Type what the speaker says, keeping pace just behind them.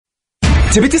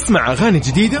تبي تسمع أغاني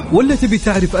جديدة ولا تبي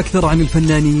تعرف أكثر عن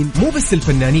الفنانين؟ مو بس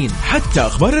الفنانين، حتى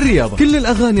أخبار الرياضة، كل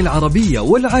الأغاني العربية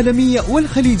والعالمية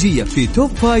والخليجية في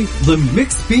توب 5 ضمن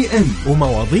ميكس بي ام،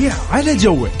 ومواضيع على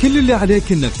جوك. كل اللي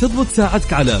عليك إنك تضبط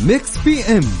ساعتك على ميكس بي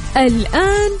ام.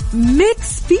 الآن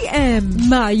ميكس بي ام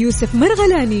مع يوسف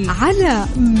مرغلاني على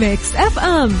ميكس اف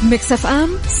ام. ميكس اف ام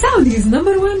سعوديز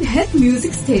نمبر 1 هيت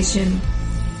ميوزك ستيشن.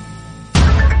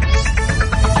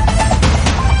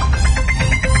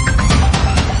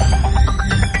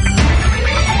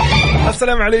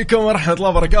 السلام عليكم ورحمة الله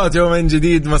وبركاته من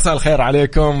جديد. مساء الخير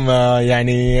عليكم.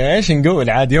 يعني ايش نقول،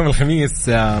 عاد يوم الخميس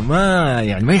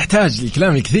ما يحتاج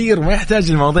الكلام الكثير، ما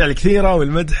يحتاج المواضيع الكثيرة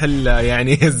والمدح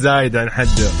يعني الزايد عن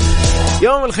حده.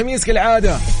 يوم الخميس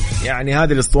كالعادة يعني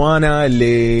هذه الاسطوانة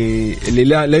اللي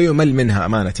لا يمل منها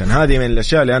أمانة. هذه من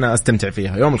الأشياء اللي أنا أستمتع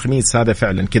فيها. يوم الخميس هذا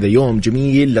فعلا كذا يوم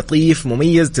جميل لطيف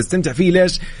مميز تستمتع فيه.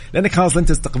 ليش؟ لأنك خلاص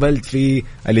أنت استقبلت في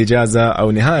الإجازة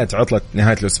أو نهاية عطلة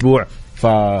نهاية الأسبوع.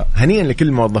 فهنيئا لكل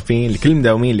الموظفين، لكل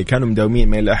المداومين اللي كانوا مداومين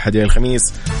من الأحد إلى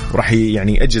الخميس وراح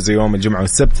يعني أجازة يوم الجمعة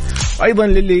والسبت، وأيضا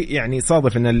للي يعني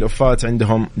صادف أن الأوفات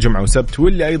عندهم جمعة وسبت،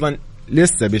 واللي أيضا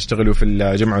لسه بيشتغلوا في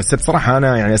الجمعة والسبت. صراحة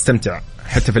أنا يعني أستمتع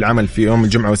حتى في العمل في يوم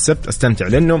الجمعة والسبت، أستمتع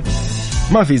لأنه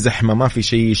ما في زحمة، ما في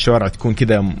شيء، الشوارع تكون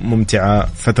كذا ممتعة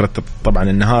فترة طبعا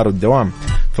النهار والدوام.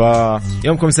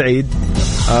 فيومكم سعيد،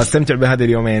 أستمتع بهذه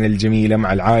اليومين الجميلة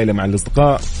مع العائلة مع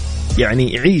الأصدقاء.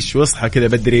 يعني عيش واصحى كذا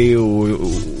بدري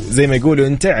وزي ما يقولوا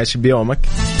انتعش بيومك،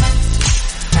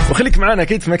 وخليك معنا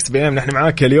أكيد في مكس بي ام. نحن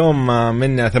معاك اليوم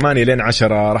من 8 لين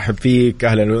 10. رحب فيك،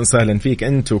 أهلا وسهلا فيك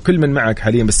أنت وكل من معك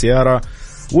حاليا بالسيارة.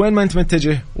 وين ما أنت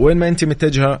متجه، وين ما أنت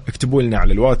متجهة، اكتبوا لنا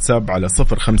على الواتساب على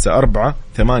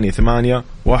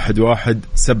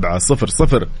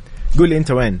 0548811700. قول لي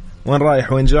أنت وين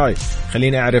رايح وين جاي،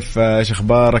 خليني أعرف إيش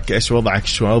أخبارك، إيش وضعك،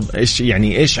 إيش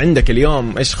يعني إيش عندك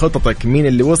اليوم، إيش خططك، مين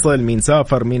اللي وصل، مين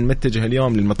سافر، مين متجه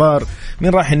اليوم للمطار،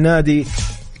 مين راح النادي،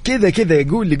 كذا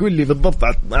قول لي بالضبط.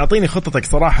 أعطيني خطتك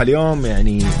صراحة اليوم.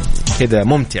 يعني كذا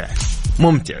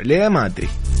ممتع ليه ما أدري،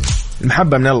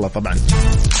 المحبة من الله طبعا.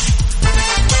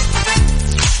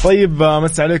 طيب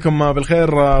مسا عليكم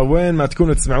بالخير وين ما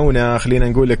تكونوا تسمعونا. خلينا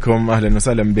نقول لكم أهلا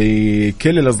وسهلا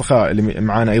بكل الأصدقاء اللي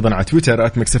معانا أيضا على تويتر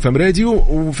 @mixfmradio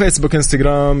وفيسبوك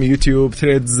انستغرام يوتيوب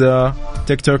ثريدز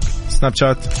تيك توك سناب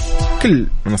شات، كل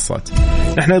منصات.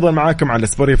 نحن أيضا معاكم على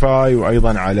سبوتيفاي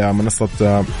وأيضا على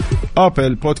منصة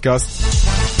أبل بودكاست.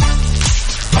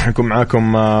 راح نكون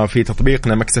معاكم في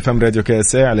تطبيقنا مكس اف ام راديو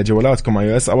KSA على جوالاتكم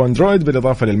iOS أو أندرويد،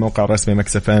 بالإضافة للموقع الرسمي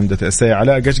maxfm.sa.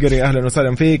 على قشقري أهلا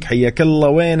وسهلا فيك، حياك الله.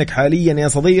 وينك حاليا يا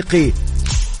صديقي؟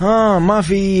 ما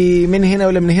في من هنا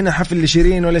ولا من هنا حفل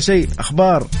لشيرين ولا شيء،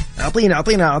 أخبار أعطينا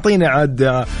عاد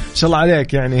إن شاء الله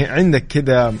عليك. يعني عندك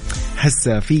كذا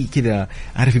حسة في كذا،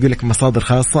 عارف يقول لك مصادر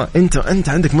خاصة، أنت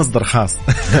عندك مصدر خاص.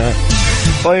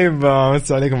 طيب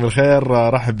مسا عليكم بالخير.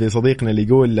 رحب بصديقنا اللي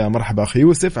يقول مرحبا أخي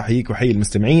يوسف، أحييك وحيي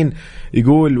المستمعين.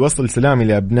 يقول وصل سلامي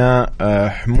لأبناء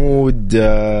حمود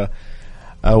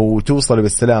أو توصل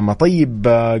بالسلامة. طيب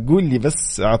قول لي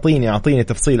بس، أعطيني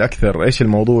تفصيل أكثر، إيش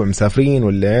الموضوع، مسافرين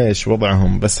ولا إيش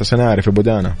وضعهم، بس عشان أعرف أبو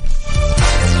دانا.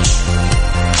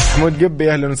 حمود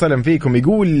قبي أهلا وسهلا فيكم،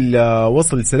 يقول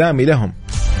وصل سلامي لهم.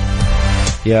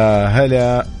 يا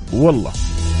هلا والله.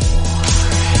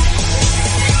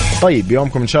 طيب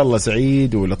يومكم إن شاء الله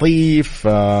سعيد ولطيف.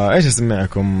 إيش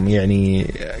أسمعكم يعني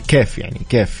كيف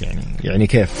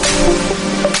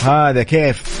هذا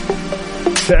كيف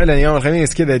فعلا يوم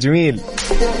الخميس كذا جميل،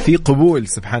 في قبول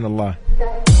سبحان الله.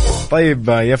 طيب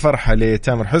يا فرحة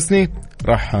لتامر حسني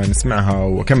راح نسمعها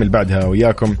وأكمل بعدها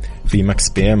وياكم في مكس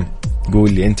بي ام.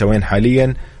 قول لي أنت وين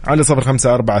حاليا على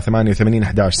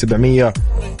 0548811700.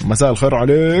 مساء الخير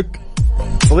عليك.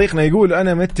 صديقنا يقول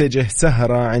أنا متجه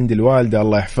سهرة عند الوالدة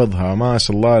الله يحفظها. ما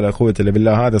شاء الله لا قوة إلا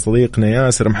بالله. هذا صديقنا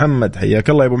ياسر محمد، حياك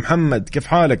الله يا أبو محمد، كيف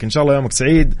حالك؟ إن شاء الله يومك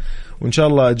سعيد، وإن شاء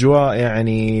الله أجواء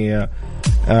يعني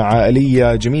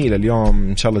عائلية جميلة اليوم،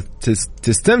 إن شاء الله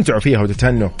تستمتعوا فيها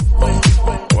وتتهنوا،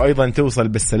 وأيضا توصل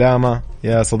بالسلامة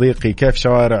يا صديقي. كيف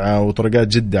شوارع وطرقات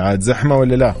جدة، عاد زحمة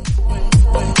ولا لا؟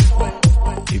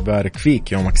 يبارك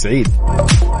فيك، يومك سعيد.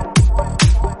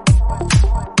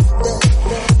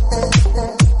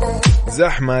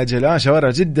 زحمة جلا شوارع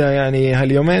جدة يعني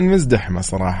هاليومين مزدحمة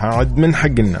صراحة، عد من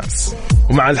حق الناس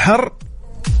ومع الحر.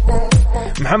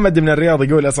 محمد من الرياض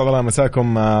يقول أسعد الله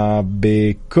مساكم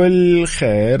بكل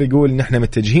خير. يقول نحن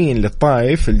متجهين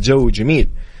للطائف، الجو جميل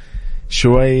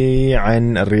شوي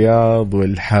عن الرياض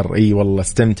والحر. اي والله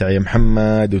استمتع يا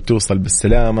محمد وتوصل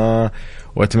بالسلامة،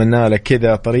 واتمنى لك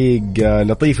كذا طريق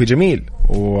لطيف وجميل.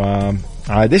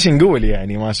 وعاد ايش نقول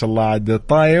يعني ما شاء الله، عاد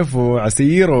الطايف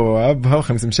وعسير وابها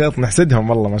وخمس مشيط نحسدهم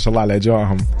والله ما شاء الله على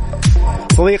اجواءهم.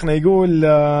 صديقنا يقول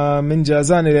من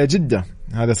جازان إلى جدة،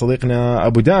 هذا صديقنا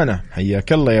أبو دانا،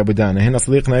 حياك الله يا أبو دانا. هنا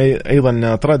صديقنا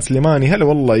أيضا طراد سليماني، هلا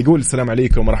والله، يقول السلام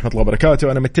عليكم ورحمة الله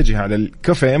وبركاته، أنا متجه على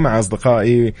الكافيه مع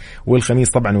أصدقائي والخميس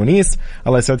طبعا ونيس.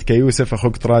 الله يسعدك يا يوسف،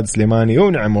 أخوك طراد سليماني.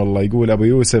 ونعم والله. يقول أبو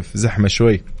يوسف زحمة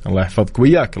شوي، الله يحفظك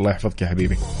وياك، الله يحفظك يا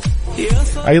حبيبي.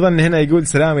 أيضا هنا يقول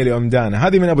سلامي لأم دانا،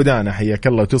 هذه من أبو دانا، حياك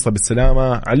الله وتوصل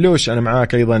بالسلامة. علوش أنا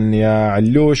معاك أيضا يا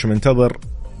علوش، ومنتظر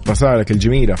رسالك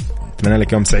الجميلة، أتمنى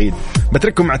لك يوم سعيد.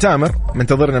 بترككم مع تامر،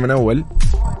 منتظرنا من أول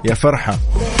يا فرحة.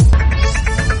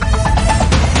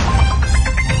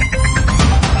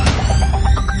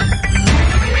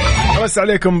 بس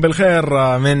عليكم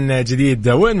بالخير من جديد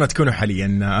وين ما تكونوا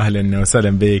حاليا. أهلا وسهلا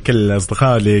بكل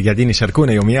الأصدقاء اللي قاعدين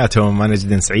يشاركونا يومياتهم. أنا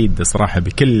جدا سعيد صراحة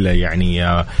بكل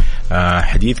يعني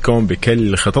حديثكم،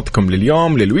 بكل خططكم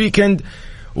لليوم للويكند،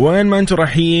 وين ما انتم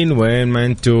رايحين، وين ما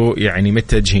انتم يعني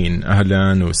متجهين.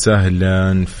 اهلا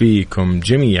وسهلا فيكم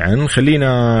جميعا.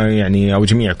 خلينا يعني او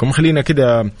جميعكم خلينا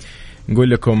كده نقول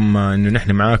لكم انه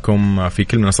نحن معاكم في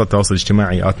كل منصات التواصل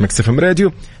الاجتماعي @مكسفم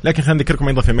راديو، لكن خلينا نذكركم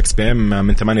ايضا في مكس بي ام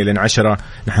من 8 إلى 10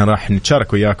 نحن راح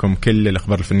نتشارك وياكم كل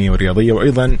الاخبار الفنيه والرياضيه،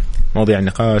 وايضا مواضيع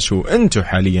النقاش، وانتم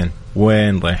حاليا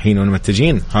وين رايحين وين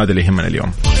متجهين، هذا اللي يهمنا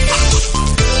اليوم.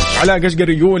 علاء قشقر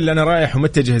يقول أنا رايح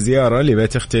ومتجه زيارة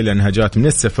لبيت أختي لأنها جات من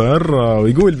السفر،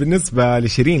 ويقول بالنسبة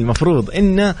لشيرين المفروض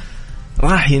إنه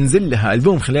راح ينزل لها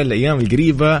ألبوم خلال الأيام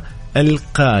القريبة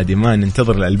القادمة.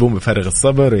 ننتظر الألبوم بفارغ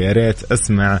الصبر، ويا ريت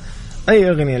أسمع أي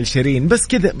أغنية لشيرين. بس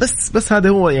كذا، بس هذا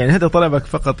هو يعني، هذا طلبك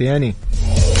فقط يعني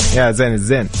يا زين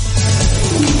الزين.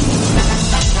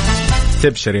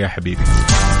 تبشر يا حبيبي.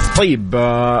 طيب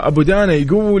أبو دانا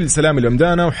يقول سلام لأم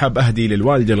دانا، وحاب أهدي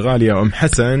للوالدة الغالية أم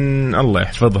حسن الله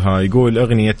يحفظها. يقول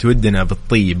أغنية ودنا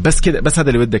بالطيب، بس كذا، بس هذا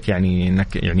اللي ودك يعني،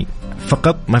 إنك يعني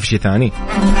فقط ما في شيء ثاني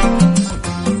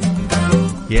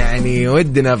يعني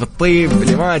ودنا بالطيب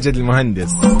لماجد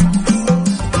المهندس.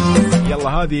 يلا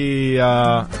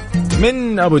هذه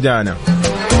من أبو دانا،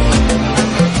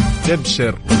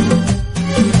 تبشر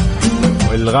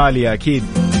والغالية أكيد.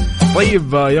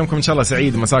 طيب يومكم إن شاء الله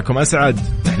سعيد، مساكم أسعد.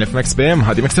 احنا في مكس بي ام،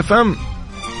 هذه مكس اف ام.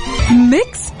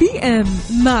 مكس بي ام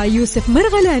مع يوسف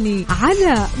مرغلاني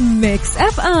على مكس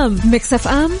اف ام. مكس اف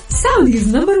ام سعوديز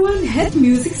نمبر 1 هيد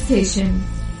ميوزك ستيشن.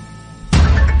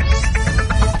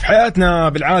 في حياتنا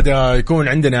بالعادة يكون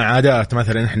عندنا عادات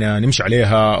مثلا احنا نمشي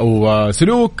عليها، أو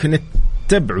سلوك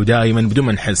نتبعه دائما بدون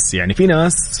ما نحس. يعني في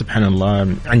ناس سبحان الله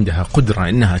عندها قدرة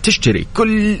انها تشتري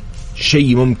كل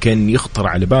شيء ممكن يخطر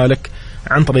على بالك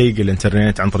عن طريق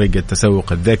الانترنت، عن طريق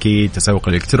التسوق الذكي، التسوق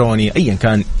الالكتروني،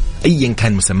 ايا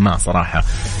كان مسماه صراحة.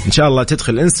 ان شاء الله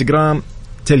تدخل الانستغرام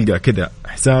تلقى كذا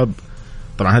حساب،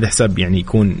 طبعا هذا حساب يعني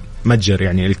يكون متجر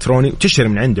يعني الكتروني، وتشتري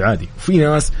من عنده عادي. وفي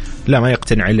ناس لا ما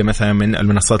يقتنع الا مثلا من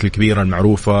المنصات الكبيرة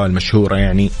المعروفة المشهورة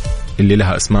يعني اللي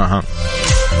لها اسمها.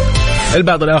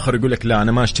 البعض الآخر يقول لك لا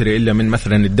أنا ما أشتري إلا من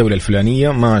مثلا الدولة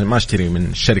الفلانية، ما أشتري من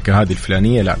الشركة هذه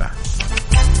الفلانية، لا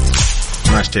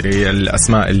ما أشتري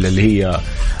الأسماء اللي هي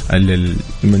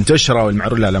المنتشرة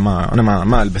والمعروفة، لا أنا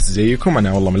ما ألبس زيكم،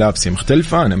 أنا والله ملابسي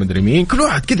مختلفة، أنا مدري مين. كل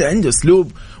واحد كذا عنده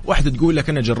أسلوب. واحدة تقول لك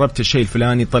أنا جربت الشيء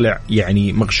الفلاني طلع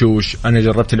يعني مغشوش، أنا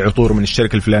جربت العطور من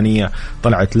الشركة الفلانية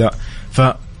طلعت لا.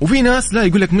 وفي ناس لا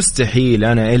يقول لك مستحيل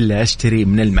أنا إلا أشتري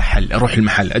من المحل، أروح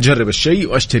المحل أجرب الشيء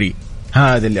وأشتري،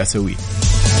 هذا اللي أسويه.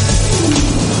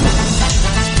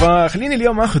 فخليني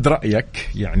اليوم أخذ رأيك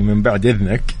يعني من بعد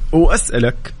إذنك،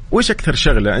 وأسألك وش أكثر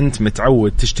شغلة أنت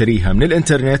متعود تشتريها من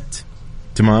الإنترنت،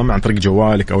 تمام، عن طريق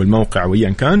جوالك أو الموقع أو أيا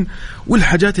كان،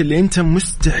 والحاجات اللي أنت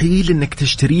مستحيل أنك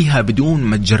تشتريها بدون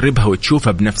ما تجربها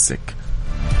وتشوفها بنفسك.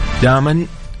 دائما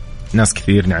ناس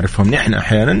كثير نعرفهم نحن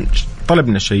أحيانا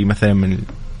طلبنا شيء مثلا من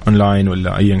أونلاين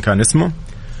ولا أيا كان اسمه،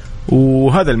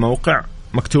 وهذا الموقع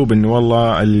مكتوب إنه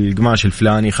والله القماش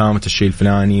الفلاني خامة الشيء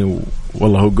الفلاني،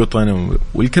 والله هو قطن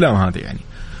والكلام هذا يعني.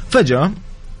 فجأة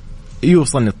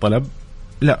يوصلني الطلب،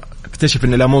 لا اكتشف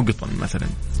إنه لا مو قطن، مثلا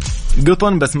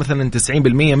قطن بس مثلا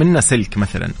 90% منه سلك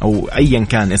مثلا، أو أيا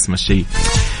كان اسم الشيء.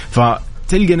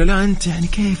 فتلقى إنه لا أنت يعني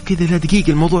كيف كذا، لا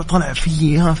دقيقة الموضوع طلع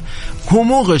فيه هو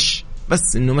مو غش،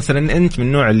 بس إنه مثلا أنت من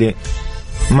النوع اللي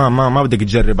ما بدك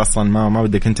تجرب أصلا، ما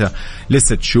بدك أنت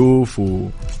لسه تشوف،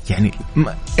 ويعني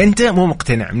أنت مو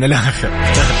مقتنع من الآخر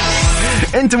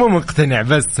أنت مو مقتنع،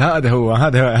 بس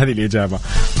هذه الإجابة.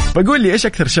 فقول لي إيش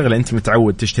أكثر شغلة أنت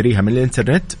متعود تشتريها من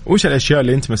الإنترنت، وإيش الأشياء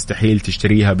اللي أنت مستحيل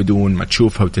تشتريها بدون ما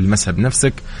تشوفها وتلمسها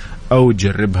بنفسك أو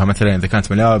تجربها، مثلا إذا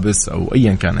كانت ملابس أو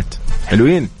أيا كانت.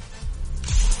 حلوين؟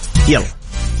 يلا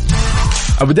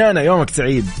أبو دانا يومك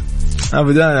سعيد.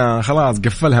 أبو دانا خلاص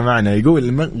قفلها معنا،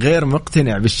 يقول غير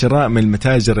مقتنع بالشراء من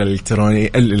المتاجر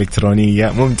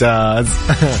الإلكترونية. ممتاز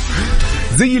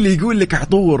زي اللي يقول لك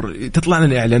عطور، تطلع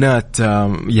لنا إعلانات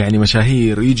يعني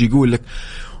مشاهير يجي يقول لك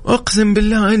أقسم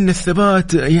بالله إن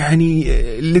الثبات يعني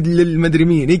للمدري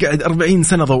مين، يقعد 40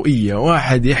 سنة ضوئية.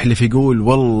 واحد يحلف يقول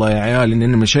والله يا عيال إن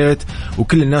أنا مشيت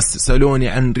وكل الناس سألوني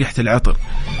عن ريحة العطر.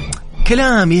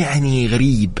 كلام يعني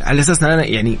غريب، على أساس أنا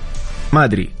يعني ما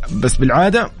أدري، بس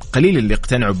بالعادة قليل اللي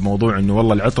يقتنعوا بموضوع إنه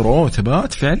والله العطر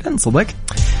ثبات فعلا صدقت.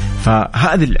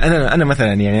 فهذا أنا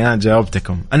مثلا يعني أنا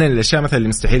جاوبتكم، أنا الأشياء مثلا اللي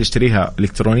مستحيل اشتريها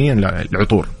إلكترونيا لا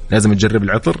العطور، لازم تجرب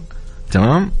العطر.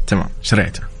 تمام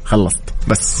شريته خلصت،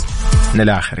 بس من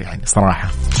الآخر يعني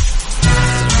صراحة.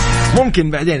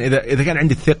 ممكن بعدين إذا كان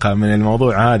عندي الثقة من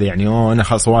الموضوع هذا يعني أنا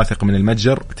خلاص واثق من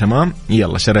المتجر تمام،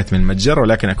 يلا شريت من المتجر،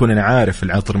 ولكن أكون أنا عارف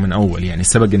العطر من أول يعني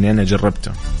سبق إني أنا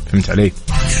جربته، فهمت علي؟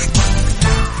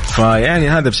 فيعني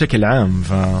هذا بشكل عام.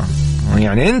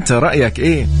 يعني أنت رأيك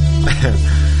إيه؟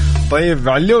 طيب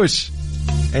علوش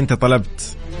أنت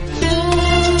طلبت،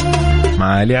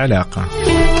 ما لي علاقة،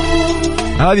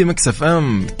 هذه ميكس اف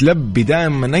ام تلبي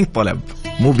دائما أي طلب،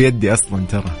 مو بيدي أصلا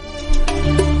ترى.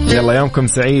 يلا يومكم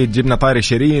سعيد، جبنا طاري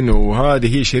شيرين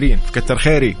وهذه هي شيرين فكتر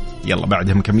خيري. يلا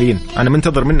بعدها مكملين، أنا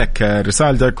منتظر منك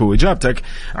رسالتك وإجابتك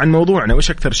عن موضوعنا.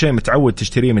 وش أكثر شيء متعود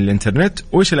تشتريه من الإنترنت؟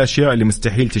 وش الأشياء اللي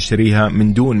مستحيل تشتريها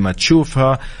من دون ما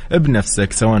تشوفها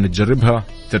بنفسك، سواء تجربها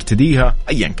ترتديها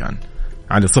أيا كان،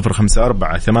 على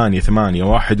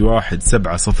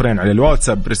 0548811700 على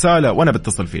الواتساب رسالة وأنا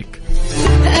بتصل فيك.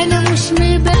 أنا مش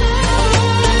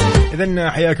إذن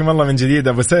حياكم الله من جديد.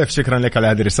 أبو سيف شكرا لك على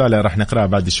هذه الرسالة، راح نقرأها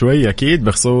بعد شوي أكيد،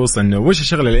 بخصوص أنه وش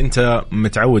الشغلة اللي أنت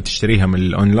متعود تشتريها من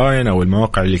الأونلاين أو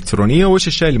المواقع الإلكترونية، وش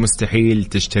الشيء اللي مستحيل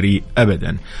تشتريه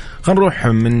أبدا. خلينا نروح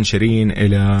من شيرين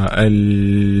إلى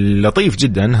اللطيف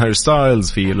جدا هير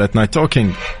ستايلز في Late Night Talking.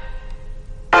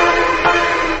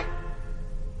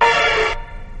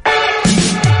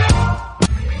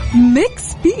 ميكس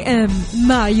بي ام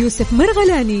مع يوسف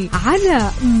مرغلاني على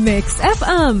ميكس اف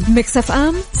ام. ميكس اف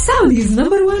ام سعوديز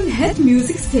نمبر 1 هيت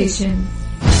ميوزك ستيشن.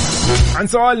 عن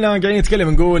سؤالنا قاعدين نتكلم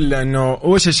نقول انه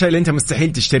وش الشيء اللي انت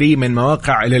مستحيل تشتريه من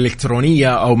مواقع الالكترونيه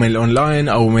او من الاونلاين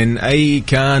او من اي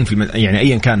كان في يعني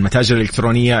ايا كان متاجر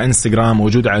الكترونيه، انستغرام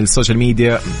موجود على السوشيال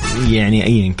ميديا، يعني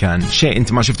ايا كان شيء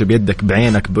انت ما شفته بيدك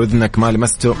بعينك باذنك ما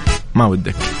لمسته ما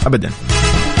ودك ابدا،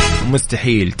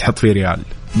 مستحيل تحط فيه ريال.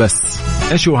 بس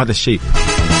ايش هو هذا الشيء؟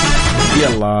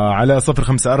 يلا على 0548811700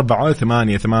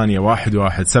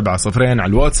 على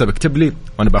الواتساب اكتب لي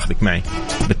وانا باخذك معي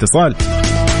باتصال.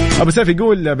 ابو سيف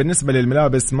يقول بالنسبه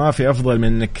للملابس ما في افضل من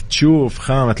انك تشوف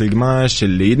خامه القماش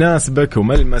اللي يناسبك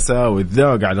وملمسه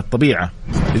والذوق على الطبيعه،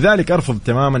 لذلك ارفض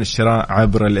تماما الشراء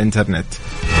عبر الانترنت.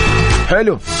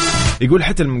 حلو. يقول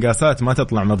حتى المقاسات ما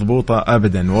تطلع مضبوطه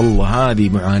ابدا، والله هذه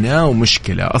معاناه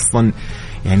ومشكله اصلا.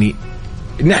 يعني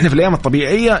نحن في الأيام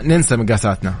الطبيعية ننسى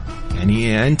مقاساتنا،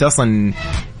 يعني أنت أصلا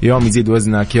يوم يزيد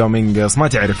وزنك يوم ينقص ما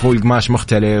تعرف هو القماش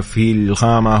مختلف، في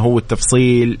الخامة هو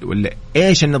التفصيل ولا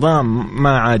إيش النظام،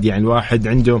 ما عاد يعني الواحد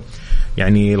عنده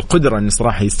يعني القدرة أن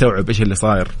صراحة يستوعب إيش اللي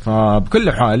صاير.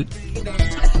 فبكل حال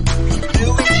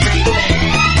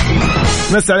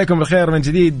مسا عليكم بالخير من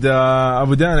جديد.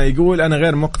 أبو دانا يقول أنا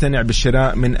غير مقتنع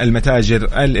بالشراء من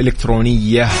المتاجر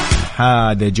الإلكترونية،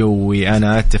 هذا جوي،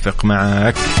 أنا أتفق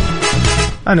معك،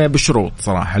 أنا بشروط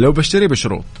صراحة، لو بشتري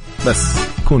بشروط بس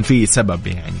يكون في سبب،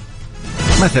 يعني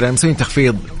مثلا مسوين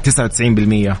تخفيض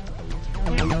 99%،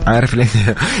 عارف ليه؟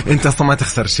 أنت أصلا ما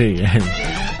تخسر شيء يعني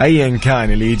أيا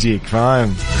كان اللي يجيك،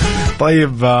 فاهم؟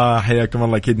 طيب حياكم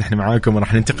الله، أكيد نحن معاكم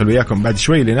وراح ننتقل وياكم بعد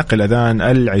شوي لنقل أذان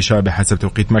العشاء بحسب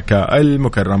توقيت مكة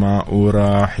المكرمة،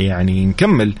 وراح يعني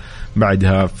نكمل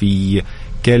بعدها في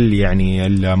كل يعني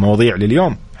المواضيع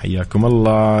لليوم. حياكم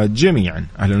الله جميعا،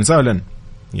 أهلا وسهلا،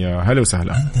 يا هلا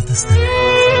وسهلا. أنت تستمع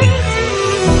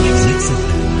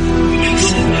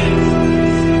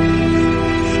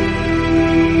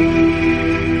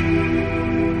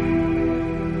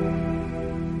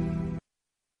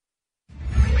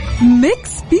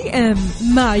ميكس بي ام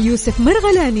مع يوسف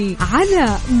مرغلاني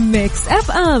على ميكس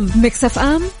اف ام. ميكس اف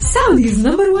ام سعوديز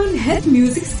نمبر 1 هيت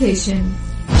ميوزك ستيشن.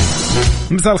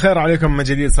 مساء الخير عليكم من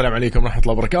جديد، السلام عليكم ورحمة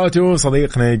الله وبركاته.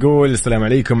 صديقنا يقول السلام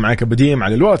عليكم، معك أبو ديم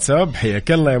على الواتساب،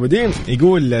 حياك الله يا أبو ديم.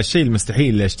 يقول الشيء المستحيل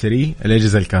اللي أشتريه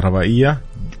الأجهزة الكهربائية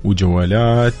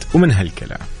وجوالات ومن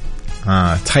هالكلام.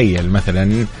 تخيل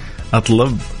مثلا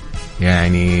أطلب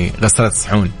يعني غسالة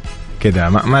صحون كذا،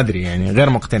 ما أدري يعني غير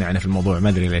مقتنع أنا في الموضوع، ما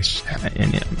أدري ليش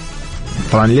يعني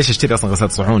طبعا ليش أشتري أصلا غسالة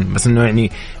صحون، بس إنه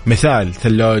يعني مثال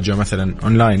ثلاجة مثلا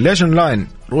أونلاين، ليش أونلاين؟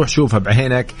 روح شوفها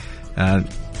بعينك،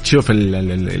 تشوف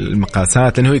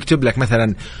المقاسات، لأنه يكتب لك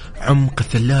مثلا عمق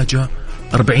الثلاجة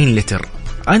 40 لتر.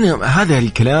 أنا هذا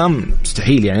الكلام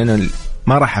مستحيل، يعني أنا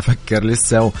ما راح أفكر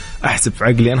لسه وأحسب في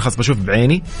عقلي، أنا خلاص بشوف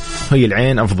بعيني، هي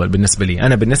العين أفضل بالنسبة لي،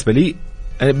 أنا بالنسبة لي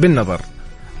بالنظر.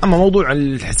 أما موضوع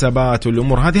الحسابات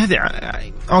والأمور هذه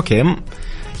أوكي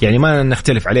يعني ما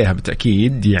نختلف عليها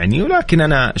بالتأكيد يعني، ولكن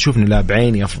أنا أشوف إنه لا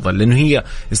بعيني أفضل، لأنه هي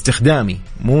استخدامي،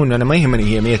 مو أنا ما يهمني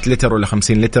هي 100 لتر ولا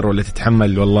 50 لتر ولا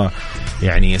تتحمل والله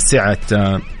يعني سعة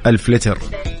 1000 لتر.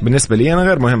 بالنسبة لي أنا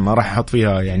غير مهم، ما راح أحط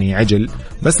فيها يعني عجل،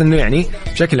 بس إنه يعني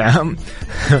بشكل عام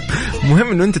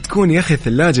مهم إنه أنت تكون يا أخي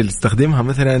الثلاجة اللي تستخدمها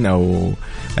مثلا أو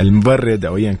المبرد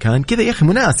أو أيا كان كذا يا أخي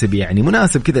مناسب، يعني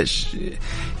مناسب كذا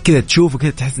كذا تشوفه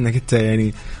كذا تحس إنك أنت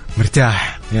يعني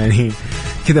مرتاح، يعني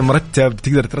كذا مرتب،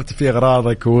 تقدر ترتب فيه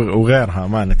أغراضك وغيرها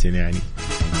أمانة يعني.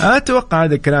 أتوقع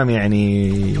هذا الكلام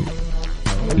يعني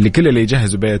لكل اللي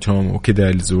يجهزوا بيتهم وكذا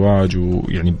الزواج،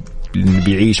 ويعني اللي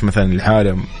بيعيش مثلا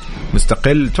الحالة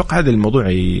مستقل، أتوقع هذا الموضوع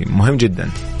مهم جدا.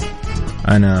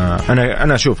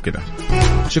 أنا أشوف كذا.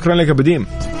 شكرا لك أبو ديم.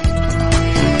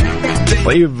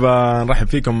 طيب نرحب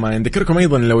فيكم. نذكركم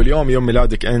أيضا لو اليوم يوم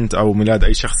ميلادك أنت أو ميلاد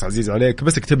أي شخص عزيز عليك،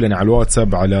 بس اكتب لنا على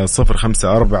الواتساب على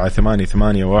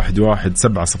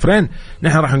 0548811700.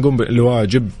 نحن راح نقوم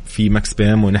بالواجب في مكس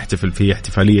بي ام ونحتفل فيه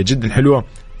احتفالية جدا حلوة.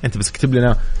 أنت بس اكتب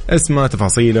لنا اسمه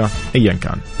تفاصيله أيا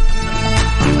كان.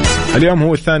 اليوم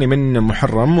هو 2 من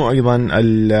محرم، وأيضا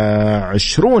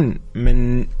 20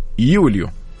 من يوليو.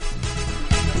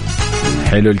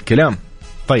 حلو الكلام.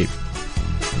 طيب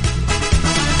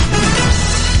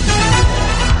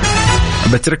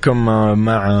بترككم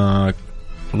مع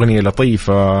أغنية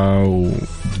لطيفة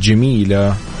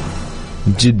وجميلة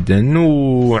جدا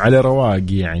وعلى رواق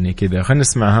يعني كذا. خلينا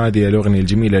نسمع هذه الأغنية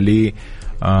الجميلة لي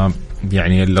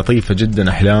يعني اللطيفة جدا،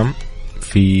 أحلام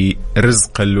في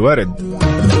رزق الورد.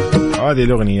 هذه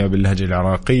الأغنية باللهجة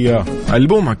العراقية،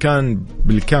 ألبومها كان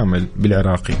بالكامل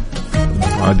بالعراقي.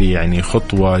 هذه يعني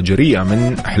خطوة جريئة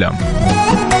من أحلام.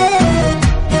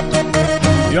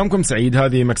 يومكم سعيد.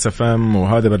 هذه مكس اف ام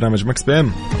وهذا برنامج مكس بي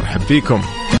ام. مرحب فيكم.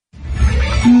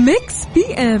 مكس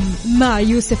بي ام مع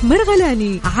يوسف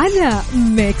مرغلاني على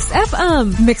مكس اف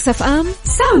ام. مكس اف ام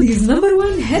سعوديز نمبر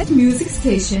 1 هيت ميوزك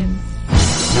ستيشن.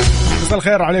 مساء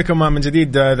الخير عليكم من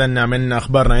جديد. إذن من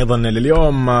أخبارنا أيضا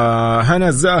لليوم هنا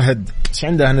الزاهد. إيش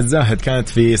عندها هنا الزاهد؟ كانت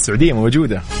في السعودية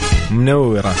موجودة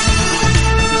منورة.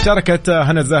 شاركت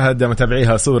هنا الزاهد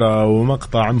متابعيها صورة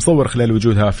ومقطع مصور خلال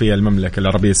وجودها في المملكة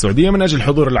العربية السعودية من أجل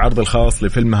حضور العرض الخاص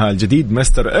لفيلمها الجديد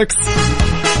مستر إكس.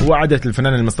 وعدت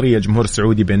الفنانة المصرية الجمهور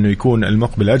السعودي بأنه يكون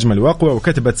المقبل أجمل وأقوى،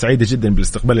 وكتبت سعيدة جدا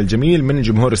بالاستقبال الجميل من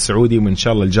الجمهور السعودي، وإن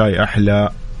شاء الله الجاي أحلى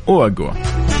وأقوى.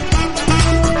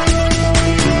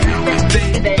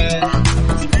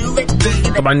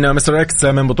 طبعا مستر إكس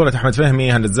من بطولة أحمد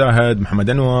فهمي، هنا الزاهد، محمد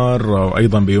أنور،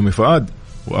 وأيضا بيومي فؤاد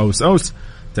وأوس.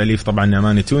 تأليف طبعا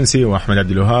أماني تونسي وأحمد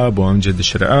عبد الوهاب وأمجد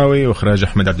الشرقاوي، وإخراج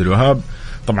أحمد عبد الوهاب.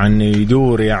 طبعا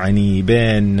يدور يعني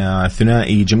بين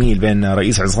ثنائي جميل بين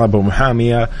رئيس عصابة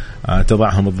ومحامية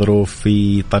تضعهم الظروف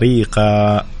في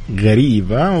طريقة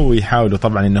غريبة، ويحاولوا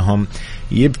طبعا أنهم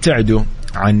يبتعدوا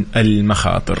عن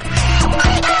المخاطر.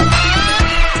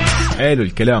 حلو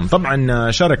الكلام.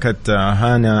 طبعا شاركت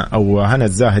هنا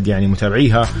الزاهد يعني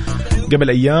متابعيها قبل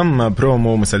أيام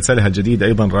برومو مسلسلها الجديد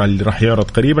أيضا اللي راح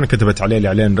يعرض قريبا. كتبت عليه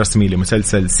الإعلان الرسمي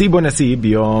لمسلسل سيب ونسيب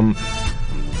يوم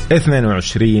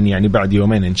 22 يعني بعد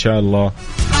يومين إن شاء الله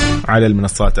على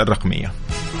المنصات الرقمية.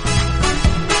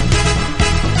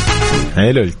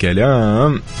 حلو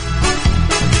الكلام.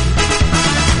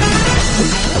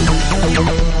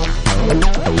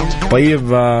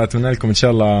 طيب أتمنى لكم إن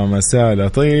شاء الله مساء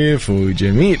لطيف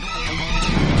وجميل.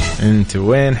 أنتوا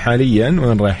وين حاليا؟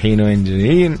 وين رايحين وين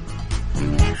جايين؟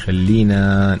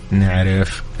 خلينا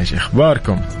نعرف إيش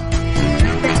إخباركم.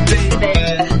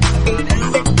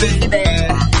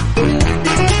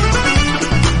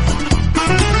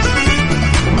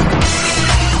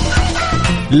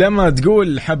 لما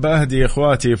تقول حب أهدي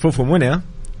إخواتي فوفو منى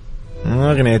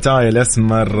أغنية تاي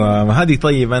الأسمر هذه.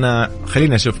 طيب أنا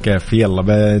خلينا أشوف كيف، يلا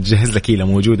بجهز لك هي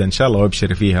موجودة إن شاء الله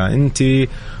وابشري فيها أنت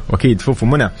وأكيد فوفو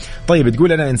منى. طيب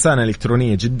تقول أنا إنسانة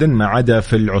إلكترونية جدا ما عدا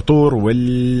في العطور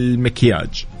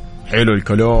والمكياج. حلو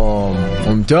الكلام،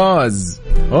 ممتاز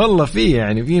والله.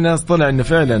 في ناس طلع إنه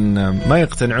فعلا ما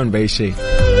يقتنعون بأي شيء.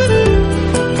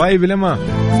 طيب لما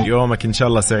يومك إن شاء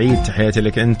الله سعيد. تحياتي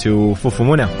لك أنت وفوفو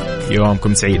منى،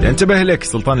 يومكم سعيد. انتبه لك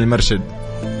سلطان المرشد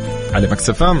على مكس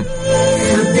اف ام.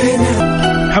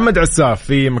 محمد عساف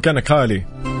في مكانك خالي.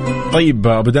 طيب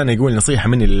أبو دانا يقول نصيحة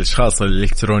مني للأشخاص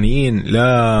الإلكترونيين،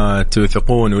 لا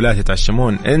توثقون ولا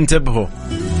تتعشمون، انتبهوا.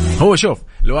 هو شوف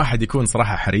الواحد يكون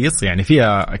صراحة حريص، يعني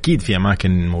فيها أكيد في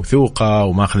أماكن موثوقة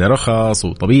وماخذ رخص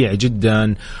وطبيعي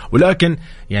جدا، ولكن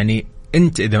يعني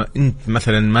أنت إذا أنت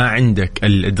مثلا ما عندك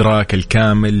الإدراك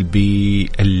الكامل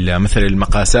مثلا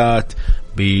المقاسات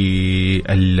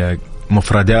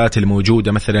بالمفردات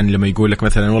الموجودة، مثلا لما يقول لك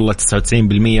مثلا والله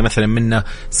 99% مثلا منه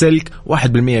سلك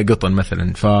 1% قطن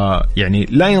مثلا، فيعني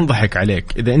لا ينضحك عليك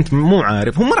إذا أنت مو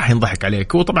عارف. هو ما راح ينضحك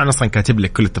عليك، هو طبعا أصلا كاتب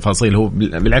لك كل التفاصيل، هو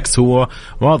بالعكس هو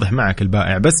واضح معك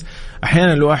البائع، بس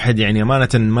أحيانا الواحد يعني أمانة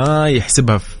ما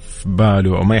يحسبها في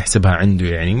باله أو ما يحسبها عنده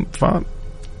يعني،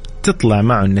 فتطلع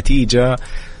معه النتيجة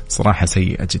صراحة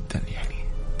سيئة جدا. يعني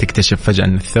تكتشف فجأة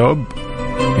أن الثوب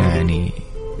يعني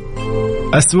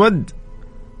أسود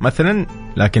مثلا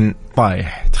لكن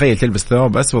طايح. تخيل تلبس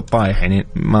ثوب أسود طايح، يعني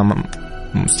ما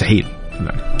مستحيل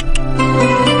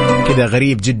كذا،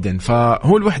 غريب جدا.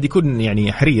 فهو الواحد يكون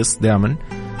يعني حريص دائما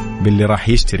باللي راح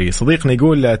يشتري. صديقنا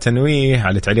يقول تنويه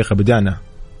على تعليق أبو دانا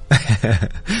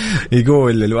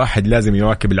يقول الواحد لازم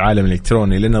يواكب العالم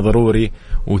الإلكتروني لأنه ضروري،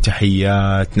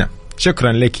 وتحياتنا.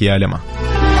 شكرا لك يا لما.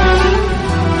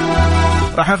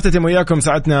 راح أختتم وياكم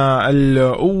ساعتنا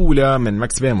الأولى من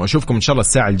ماكس بي ام، وأشوفكم إن شاء الله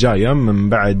الساعة الجاية من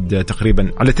بعد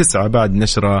تقريبا على 9 بعد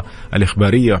نشرة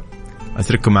الإخبارية.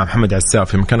 أترككم مع محمد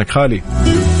عساف في مكانك خالي.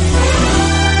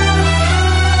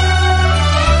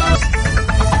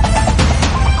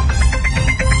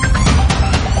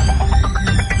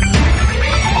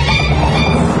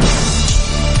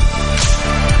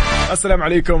 السلام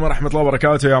عليكم ورحمة الله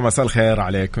وبركاته. يا مساء الخير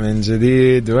عليك من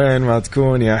جديد، وين ما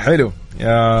تكون يا حلو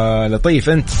يا لطيف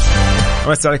أنت،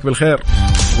 أمسي عليك بالخير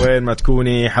وين ما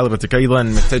تكوني حضرتك. أيضا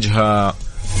متجهة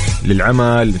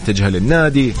للعمل، متجهة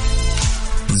للنادي،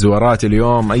 زوارات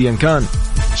اليوم أيا كان،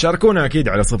 شاركونا أكيد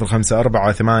على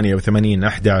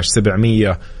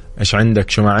 0548811700. إيش عندك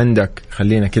شو ما عندك،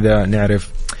 خلينا كذا نعرف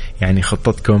يعني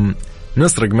خطتكم،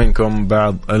 نسرق منكم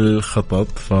بعض الخطط،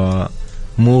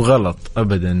 مو غلط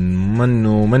أبدا،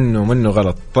 منه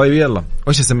غلط. طيب يلا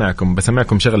وش أسمعكم؟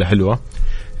 بسمعكم شغلة حلوة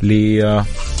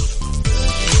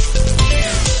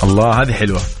الله هذه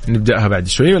حلوة نبدأها بعد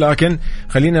شوي، ولكن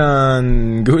خلينا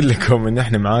نقول لكم إن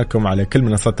إحنا معاكم على كل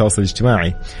منصات التواصل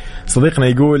الاجتماعي. صديقنا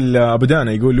يقول أبو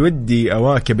دانا يقول ودي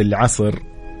أواكب العصر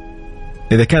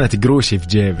إذا كانت قروشي في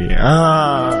جيبي.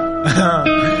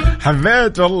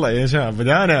 حبيت والله يا شباب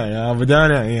بدانا يا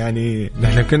بدانا، يعني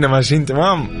نحن كنا ماشيين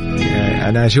تمام. يعني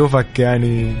أنا أشوفك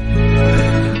يعني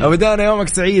بدانا يومك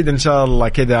سعيد إن شاء الله،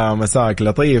 كذا مساك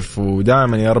لطيف،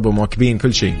 ودائما يا رب مواكبين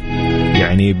كل شيء،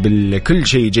 يعني بالكل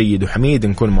شيء جيد وحميد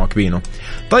نكون مواكبينه.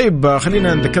 طيب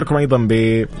خلينا نذكركم أيضا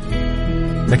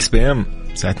بمكس بي ام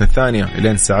ساعتنا الثانية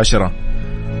إلين الساعة 10.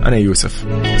 أنا يوسف،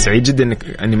 سعيد جدا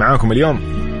أني معاكم اليوم،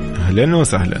 أهلا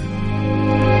وسهلا.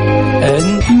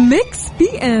 ميكس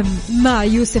بي ام مع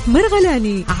يوسف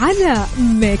مرغلاني على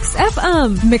ميكس اف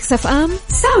ام. ميكس اف ام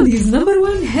سعوديز نمبر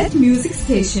 1 هيت ميوزك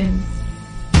ستيشن.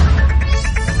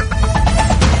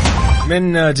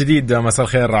 من جديد مساء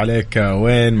الخير عليك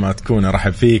وين ما تكون،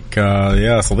 ارحب فيك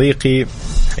يا صديقي،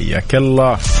 حياك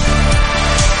الله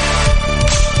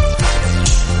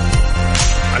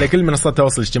على كل منصات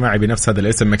التواصل الاجتماعي بنفس هذا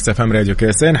الاسم، ميكس اف ام راديو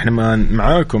كيسين. احنا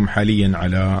معاكم حاليا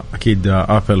على اكيد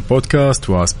ابل بودكاست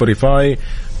وسبوتيفاي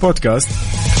بودكاست.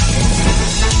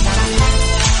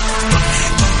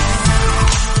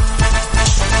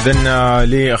 إذن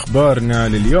لأخبارنا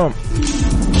لليوم.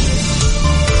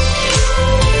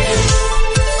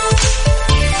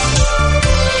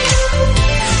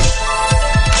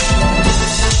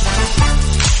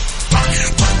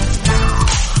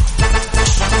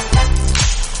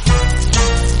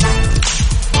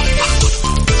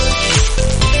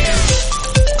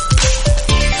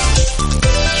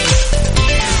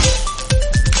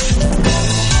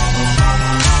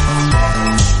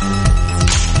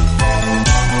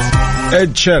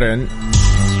 إد شيران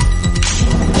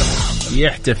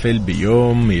يحتفل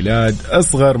بيوم ميلاد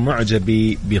أصغر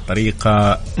معجبي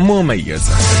بطريقة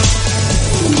مميزة.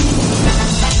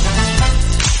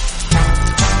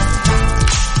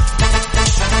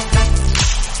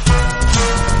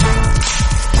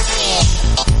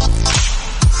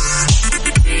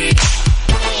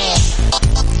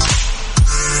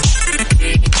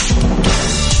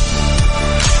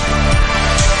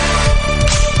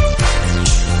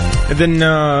 إذن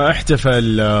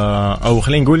احتفل أو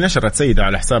خلينا نقول نشرت سيدة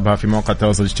على حسابها في موقع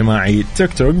التواصل الاجتماعي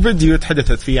تيك توك فيديو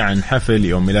تحدثت فيه عن حفل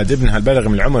يوم ميلاد ابنها البالغ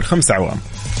من العمر 5 أعوام،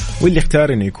 واللي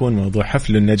اختار أنه يكون موضوع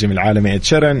حفل النجم العالمي إد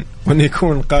شيران، وأنه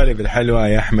يكون قالب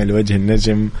الحلوى يحمل وجه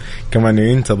النجم، كما أنه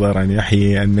ينتظر أن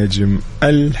يحيي النجم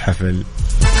الحفل.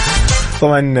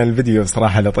 طبعا الفيديو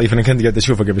بصراحة لطيف، أنا كنت قاعد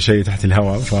أشوفه قبل شيء تحت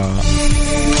الهواء،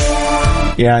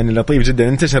 يعني لطيف جدا.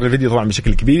 انتشر الفيديو طبعا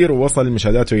بشكل كبير ووصل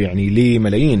مشاهداته يعني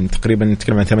لملايين، تقريبا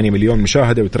نتكلم عن 8 مليون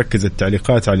مشاهدة، وتركز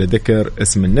التعليقات على ذكر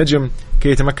اسم النجم كي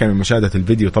يتمكن من مشاهدة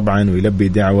الفيديو طبعا ويلبي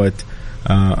دعوة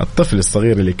الطفل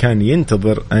الصغير اللي كان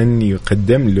ينتظر أن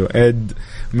يقدم له إد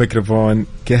ميكروفون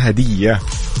كهدية.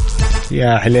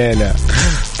 يا حليلة.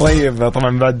 طيب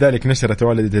طبعا بعد ذلك نشرت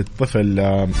والدة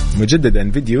الطفل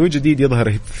مجددا فيديو جديد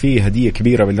يظهر فيه هدية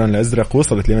كبيرة باللون الأزرق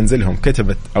وصلت لمنزلهم،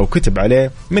 كتب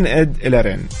عليه من إد إلى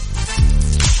رين.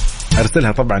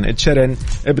 أرسلها طبعا إد شيران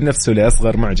بنفسه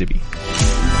لأصغر معجبي.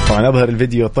 طبعا أظهر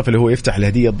الفيديو الطفل هو يفتح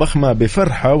الهدية الضخمة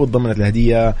بفرحة، وضمنت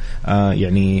الهدية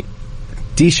يعني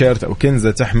تي شيرت أو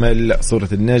كنزة تحمل صورة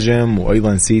النجم،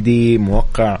 وأيضا CD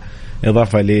موقع،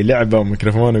 إضافة للعبة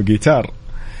وميكروفون وجيتار.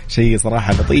 شيء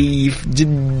صراحة لطيف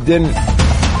جدا.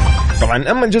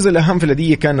 طبعا أما الجزء الأهم في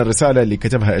الهدية كان الرسالة اللي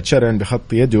كتبها إد شيران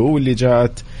بخط يده، واللي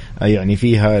جاءت يعني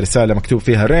فيها رسالة مكتوب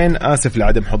فيها: رين، آسف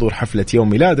لعدم حضور حفلة يوم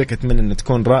ميلادك، أتمنى أن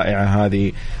تكون رائعة.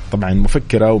 هذه طبعا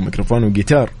مفكرة وميكروفون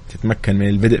وجيتار، تتمكن من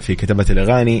البدء في كتابة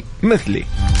الأغاني مثلي.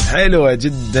 حلوة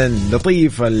جدا،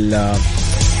 لطيفة،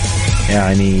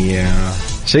 يعني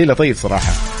شيء لطيف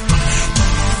صراحة.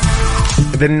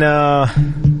 إذن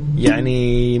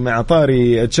يعني مع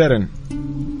طاري إد شيران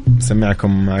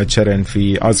سمعكم إد شيران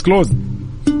في آز كلوز.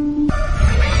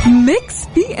 ميكس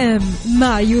بي ام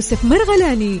مع يوسف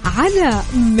مرغلاني على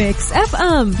ميكس اف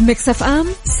ام. ميكس اف ام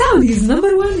سعوديز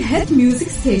نمبر 1 هيت ميوزك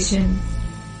ستيشن.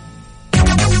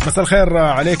 مساء الخير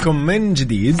عليكم من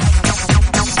جديد.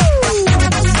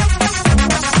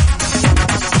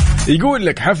 يقول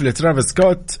لك حفل ترافيس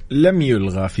سكوت لم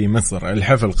يلغى في مصر،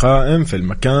 الحفل قائم في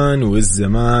المكان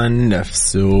والزمان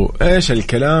نفسه. ايش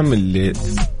الكلام اللي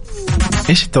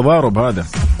ايش التضارب هذا؟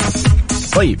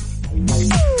 طيب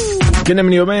كنا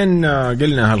من يومين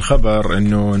قلنا هالخبر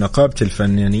انه نقابة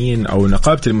الفنانين او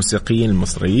نقابة الموسيقيين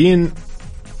المصريين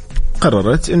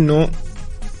قررت انه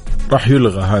راح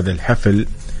يلغى هذا الحفل،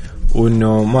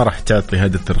 وانه ما راح تعطي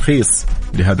هذا الترخيص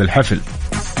لهذا الحفل.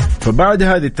 فبعد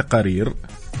هذه التقارير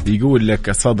يقول لك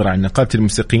الصادرة عن نقابة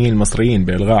الموسيقيين المصريين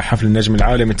بإلغاء حفل النجم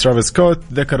العالمي ترافيس سكوت،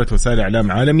 ذكرت وسائل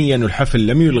إعلام عالمية أن الحفل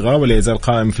لم يلغى ولا يزال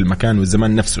قائم في المكان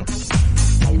والزمان نفسه.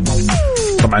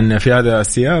 طبعا في هذا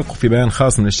السياق وفي بيان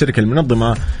خاص من الشركة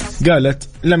المنظمة قالت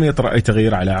لم يطرأ أي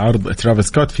تغيير على عرض ترافيس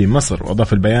سكوت في مصر،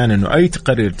 وأضاف البيان أنه أي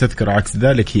تقارير تذكر عكس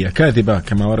ذلك هي كاذبة.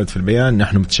 كما ورد في البيان: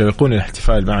 نحن متشوقون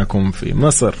للاحتفال معكم في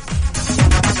مصر.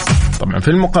 طبعا في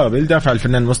المقابل دافع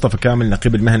الفنان مصطفى كامل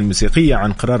نقيب المهن الموسيقية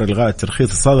عن قرار إلغاء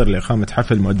الترخيص الصادر لإقامة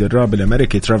حفل مؤدي الراب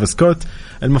الأمريكي ترافيس سكوت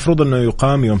المفروض أنه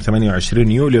يقام يوم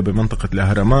 28 يوليو بمنطقة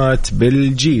الأهرامات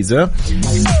بالجيزة،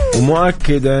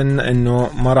 ومؤكدا أنه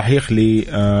ما راح يخلي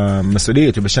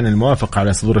مسؤوليته بشأن الموافقة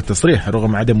على صدور التصريح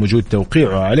رغم عدم وجود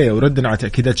توقيعه عليه. وردا على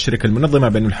تأكيدات الشركة المنظمة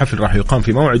بأن الحفل راح يقام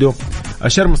في موعده،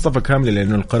 أشار مصطفى كامل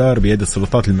لأنه القرار بيد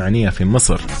السلطات المعنية في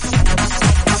مصر.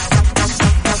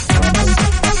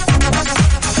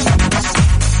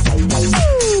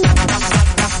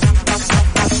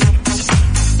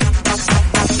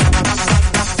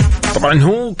 طبعا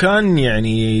هو كان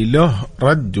يعني له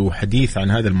رد وحديث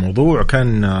عن هذا الموضوع،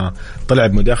 كان طلع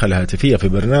بمداخلة هاتفية في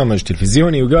برنامج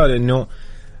تلفزيوني وقال انه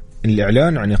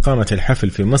الاعلان عن اقامة الحفل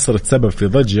في مصر تسبب في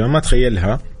ضجة ما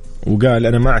تخيلها، وقال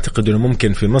انا ما اعتقد انه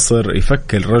ممكن في مصر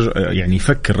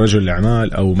يفكر رجل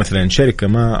اعمال او مثلا شركة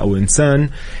ما او انسان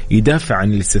يدافع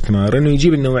عن الاستثمار انه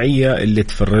يجيب النوعية اللي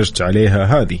تفرجت عليها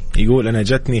هذه. يقول انا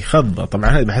جاتني خضة، طبعا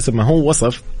هذا بحسب ما هو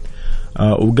وصف،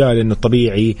 وقال انه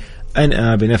طبيعي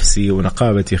أنا بنفسي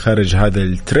ونقابتي خارج هذا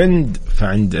الترند،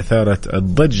 فعند أثارة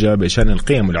الضجة بشأن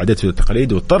القيم والعادات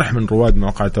والتقاليد والطرح من رواد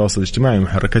مواقع التواصل الاجتماعي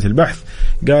ومحركات البحث،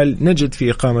 قال نجد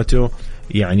في إقامته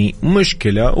يعني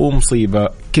مشكلة ومصيبة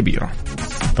كبيرة.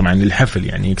 طبعا الحفل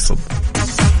يعني يقصد.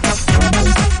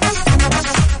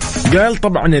 قال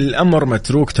طبعا الأمر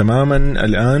متروك تماما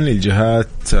الآن للجهات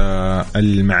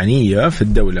المعنية في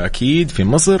الدولة أكيد في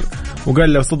مصر،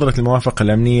 وقال لو صدرت الموافقة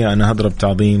الأمنية أنا هضرب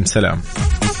تعظيم سلام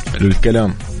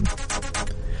الكلام.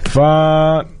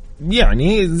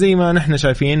 يعني زي ما نحن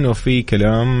شايفين انه في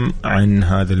كلام عن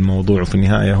هذا الموضوع، وفي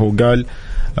النهاية هو قال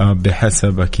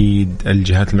بحسب اكيد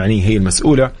الجهات المعنية هي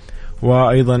المسؤولة،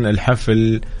 وايضا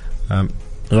الحفل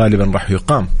غالبا راح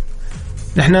يقام.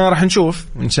 نحن راح نشوف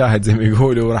ونشاهد زي ما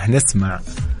يقولوا، راح نسمع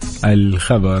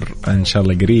الخبر ان شاء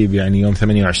الله قريب، يعني يوم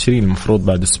 28 المفروض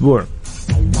بعد اسبوع،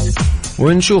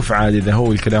 ونشوف عاد اذا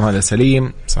هو الكلام هذا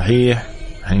سليم صحيح،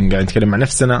 الحين قاعد نتكلم مع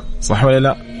نفسنا صح ولا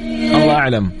لا، الله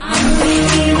أعلم.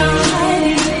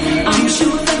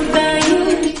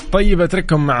 طيب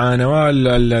أترككم مع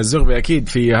نوال الزغبي أكيد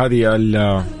في هذه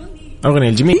الأغنية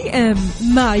الجميلة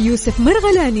مع يوسف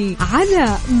مرغلاني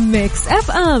على ميكس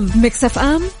اف ام. ميكس اف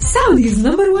ام سعوديز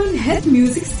نمبر 1 هيت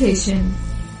ميوزك ستيشن.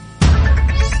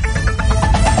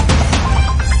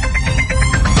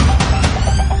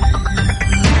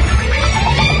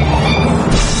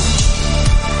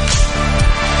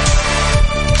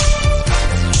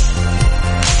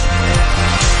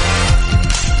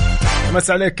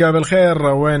 مسا عليك بالخير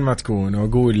وين ما تكون،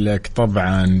 وأقول لك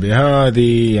طبعا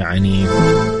بهذه يعني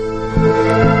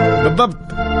بالضبط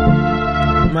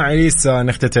مع عيسى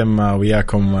نختتم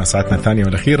وياكم ساعتنا الثانية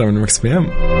والأخيرة من مكس بي ام.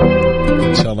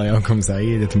 إن شاء الله يومكم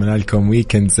سعيد، أتمنى لكم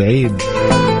ويكند سعيد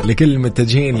لكل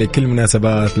المتجهين لكل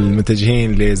مناسبات،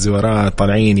 المتجهين للزوارات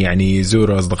طالعين يعني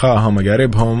يزوروا أصدقائهم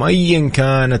أقاربهم، أيا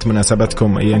كانت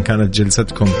مناسبتكم أيا كانت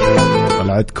جلستكم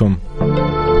طلعتكم،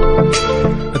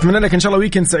 أتمنى لك إن شاء الله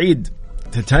ويكند سعيد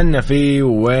تتهنى فيه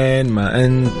وين ما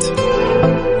أنت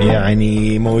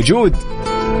يعني موجود.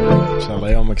 إن شاء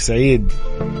الله يومك سعيد.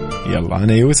 يلا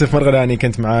أنا يوسف مرغلاني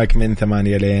كنت معاك من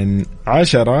 8 لين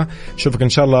 10. شوفك إن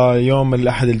شاء الله يوم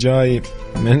الأحد الجاي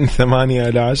من 8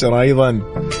 إلى 10 أيضا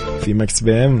في مكس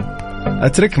بي ام.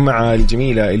 أترك مع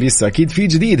الجميلة إليسا أكيد في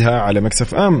جديدها على مكس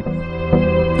اف ام،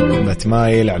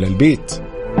 بتمايل على البيت.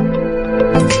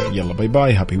 يلا باي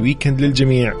باي، هابي ويكند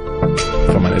للجميع،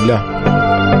 فمان الله.